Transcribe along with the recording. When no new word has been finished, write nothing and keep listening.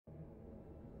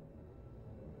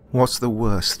What's the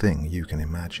worst thing you can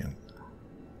imagine?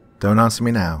 Don't answer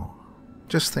me now.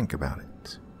 Just think about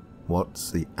it. What's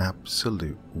the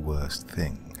absolute worst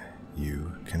thing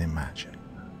you can imagine?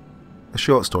 A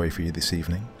short story for you this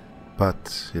evening,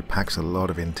 but it packs a lot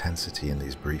of intensity in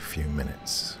these brief few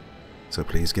minutes. So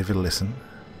please give it a listen,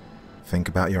 think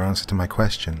about your answer to my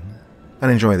question,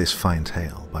 and enjoy this fine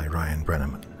tale by Ryan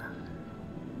Brennaman.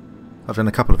 I've done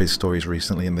a couple of his stories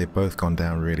recently and they've both gone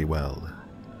down really well.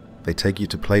 They take you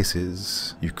to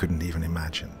places you couldn't even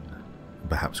imagine,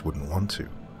 perhaps wouldn't want to.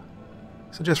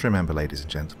 So just remember, ladies and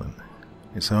gentlemen,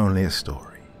 it's only a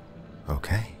story,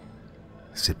 okay?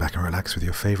 Sit back and relax with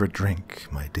your favorite drink,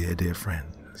 my dear, dear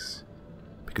friends,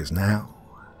 because now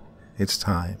it's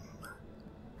time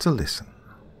to listen.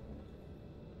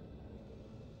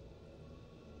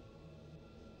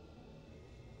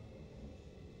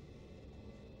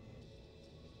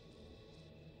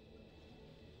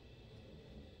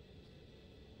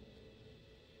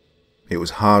 It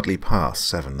was hardly past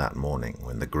 7 that morning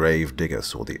when the Gravedigger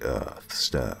saw the earth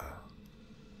stir.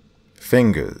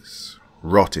 Fingers,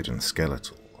 rotted and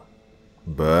skeletal,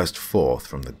 burst forth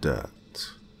from the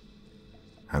dirt,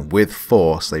 and with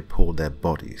force they pulled their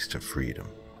bodies to freedom.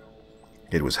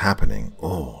 It was happening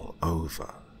all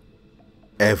over.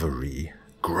 Every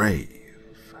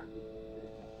grave.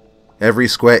 Every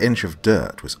square inch of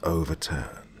dirt was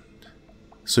overturned.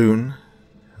 Soon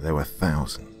there were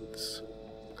thousands.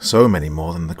 So many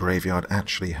more than the graveyard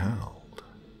actually held.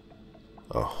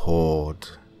 A horde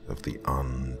of the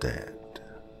undead.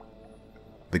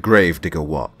 The Gravedigger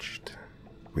watched,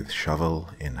 with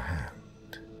shovel in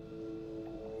hand.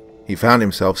 He found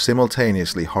himself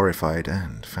simultaneously horrified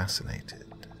and fascinated.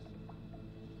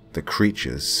 The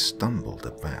creatures stumbled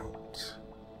about.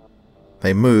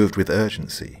 They moved with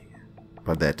urgency,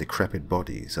 but their decrepit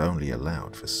bodies only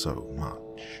allowed for so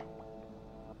much.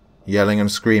 Yelling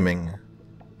and screaming,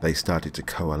 they started to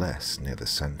coalesce near the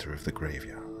center of the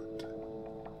graveyard.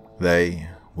 They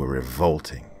were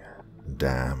revolting,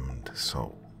 damned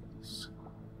souls.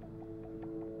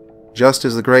 Just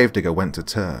as the Gravedigger went to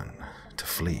turn, to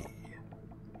flee,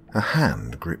 a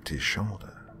hand gripped his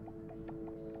shoulder.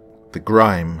 The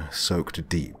grime soaked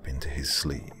deep into his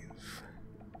sleeve.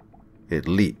 It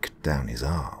leaked down his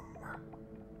arm.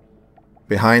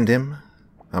 Behind him,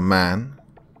 a man,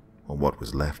 or what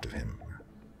was left of him,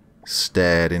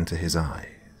 stared into his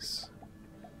eyes.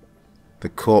 The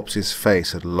corpse's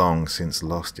face had long since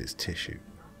lost its tissue,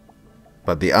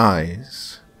 but the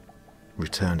eyes,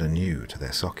 returned anew to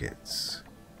their sockets,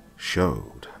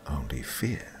 showed only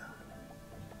fear.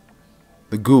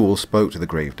 The ghoul spoke to the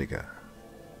Gravedigger,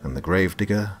 and the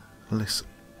Gravedigger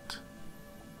listened.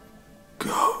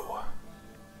 "Go,"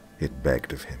 it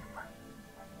begged of him.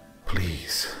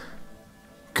 "Please,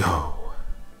 go."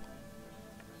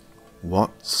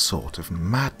 What sort of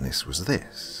madness was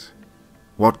this?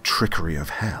 What trickery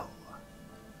of hell?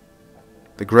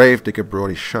 The Gravedigger brought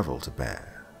his shovel to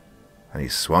bear, and he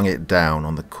swung it down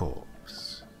on the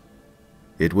corpse.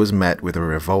 It was met with a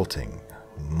revolting,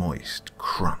 moist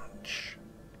crunch.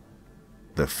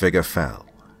 The figure fell.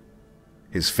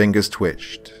 His fingers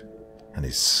twitched, and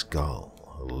his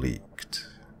skull leaked.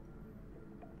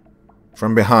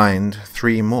 From behind,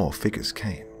 3 more figures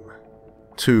came.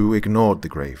 2 ignored the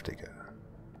Gravedigger.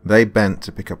 They bent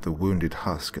to pick up the wounded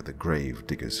husk at the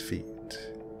Gravedigger's feet.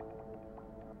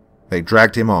 They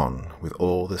dragged him on with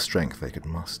all the strength they could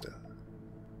muster.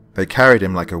 They carried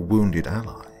him like a wounded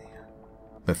ally.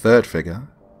 The 3rd figure,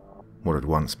 what had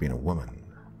once been a woman,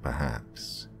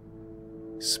 perhaps,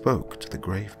 spoke to the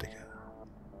Gravedigger.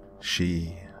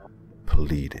 She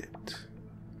pleaded.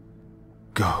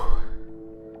 "Go.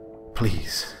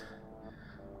 Please.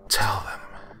 Tell them."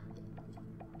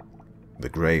 The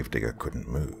Gravedigger couldn't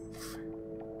move.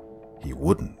 He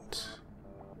wouldn't.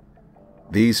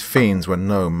 These fiends were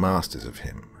no masters of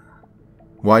him.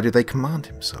 Why did they command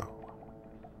him so?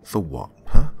 For what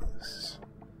purpose?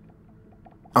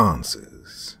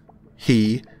 Answers.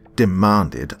 He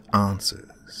demanded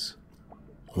answers.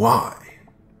 "Why?"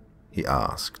 he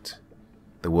asked,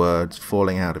 the words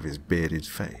falling out of his bearded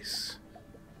face.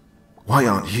 "Why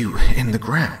aren't you in the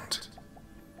ground?"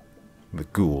 The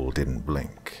ghoul didn't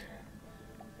blink.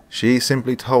 She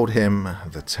simply told him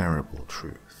the terrible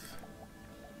truth.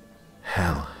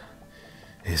 Hell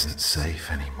isn't safe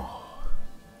anymore.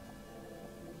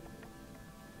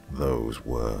 Those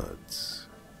words.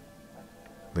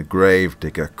 The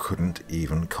Gravedigger couldn't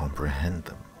even comprehend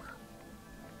them.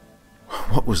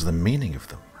 What was the meaning of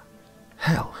them?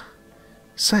 Hell?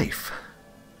 Safe?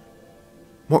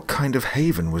 What kind of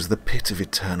haven was the pit of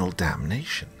eternal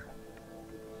damnation?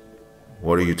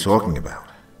 What are you talking about?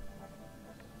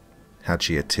 Had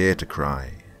she a tear to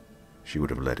cry, she would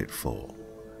have let it fall.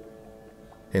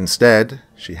 Instead,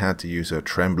 she had to use her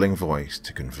trembling voice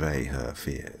to convey her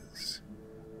fears.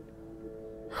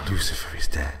 Lucifer is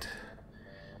dead.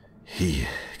 He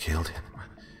killed him.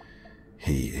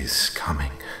 He is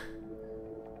coming.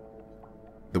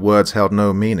 The words held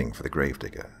no meaning for the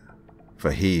gravedigger,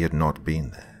 for he had not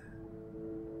been there.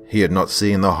 He had not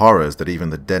seen the horrors that even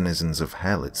the denizens of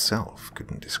hell itself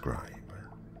couldn't describe.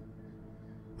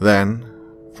 Then,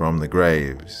 from the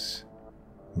graves,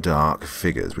 dark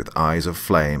figures with eyes of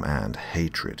flame and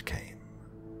hatred came.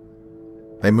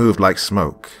 They moved like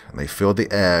smoke, and they filled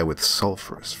the air with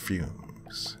sulphurous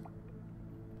fumes.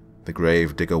 The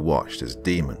gravedigger watched as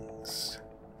demons,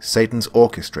 Satan's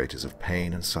orchestrators of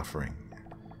pain and suffering,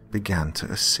 began to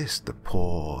assist the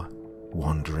poor,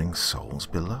 wandering souls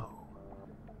below.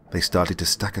 They started to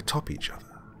stack atop each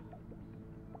other.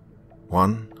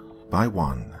 One by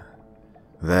one,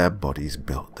 their bodies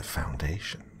built the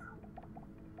foundation.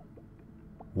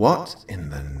 What in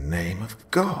the name of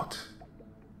God?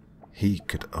 He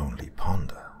could only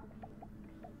ponder.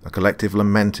 A collective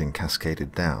lamenting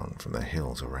cascaded down from the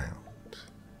hills around.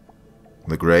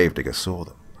 The gravedigger saw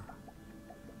them.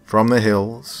 From the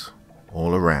hills,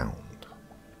 all around,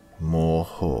 more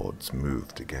hordes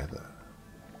moved together.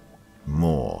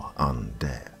 More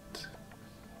undead.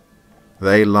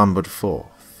 They lumbered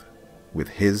forth, with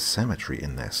his cemetery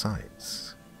in their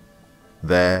sights.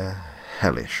 Their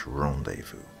hellish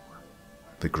rendezvous.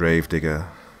 The gravedigger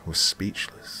was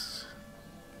speechless.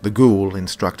 The ghoul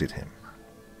instructed him.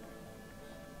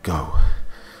 Go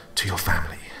to your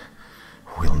family.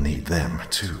 We'll need them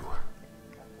too.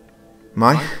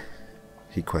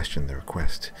 He questioned the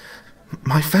request.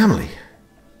 My family?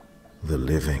 The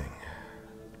living,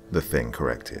 the thing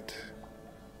corrected.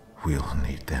 We'll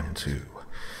need them too,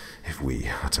 if we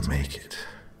are to make it.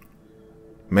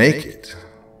 Make it?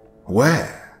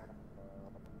 Where?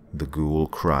 The ghoul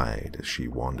cried as she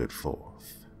wandered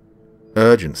forth.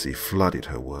 Urgency flooded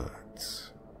her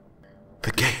words.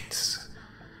 The gates.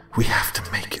 We have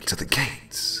to make it to the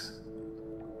gates.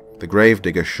 The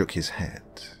gravedigger shook his head.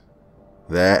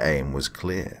 Their aim was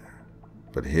clear,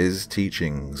 but his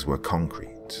teachings were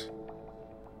concrete.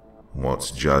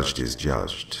 What's judged is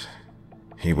judged.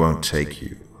 He won't take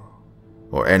you,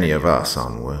 or any of us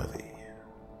unworthy.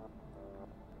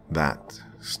 That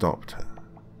stopped her,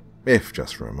 if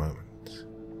just for a moment.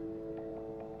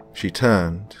 She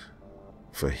turned,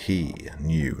 for he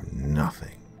knew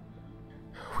nothing.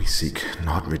 We seek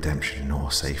not redemption nor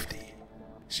safety,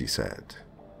 she said.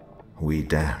 We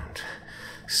damned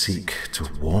seek to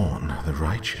warn the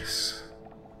righteous.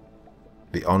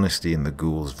 The honesty in the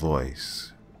ghoul's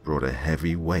voice brought a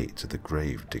heavy weight to the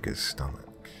gravedigger's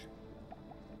stomach.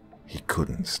 He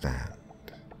couldn't stand.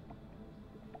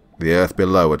 The earth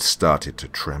below had started to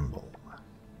tremble.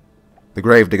 The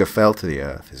gravedigger fell to the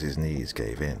earth as his knees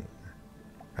gave in,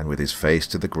 and with his face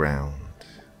to the ground,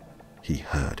 he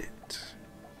heard it.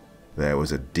 There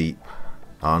was a deep,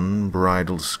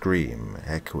 unbridled scream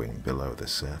echoing below the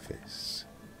surface.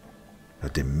 A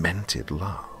demented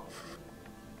laugh.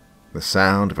 The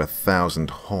sound of 1,000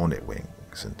 hornet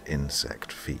wings and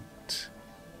insect feet.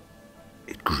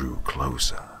 It grew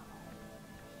closer.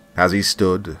 As he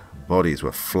stood, bodies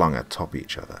were flung atop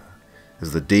each other,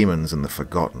 as the demons and the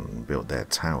forgotten built their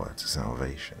tower to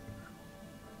salvation.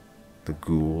 The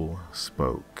ghoul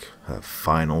spoke her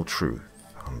final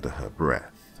truth under her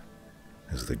breath,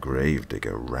 as the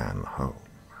gravedigger ran home.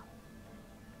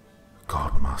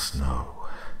 God must know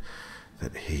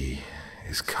that he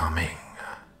is coming.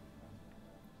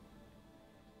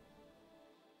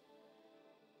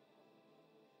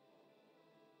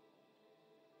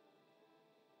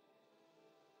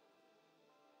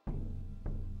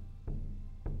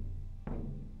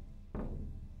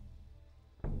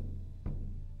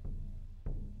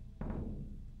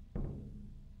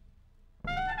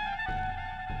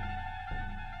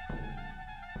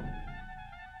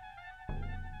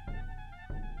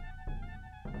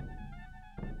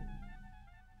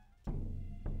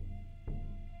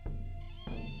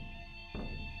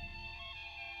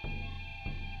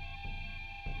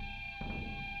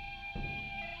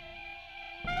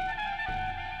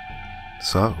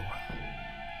 So,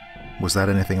 was that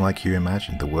anything like you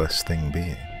imagined the worst thing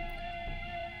being?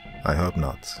 I hope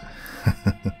not.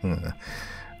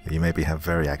 You maybe have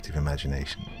very active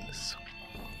imaginations.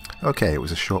 Okay, it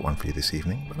was a short one for you this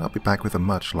evening, but I'll be back with a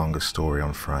much longer story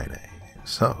on Friday.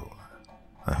 So,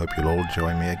 I hope you'll all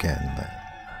join me again then.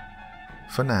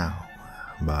 For now,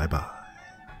 bye-bye.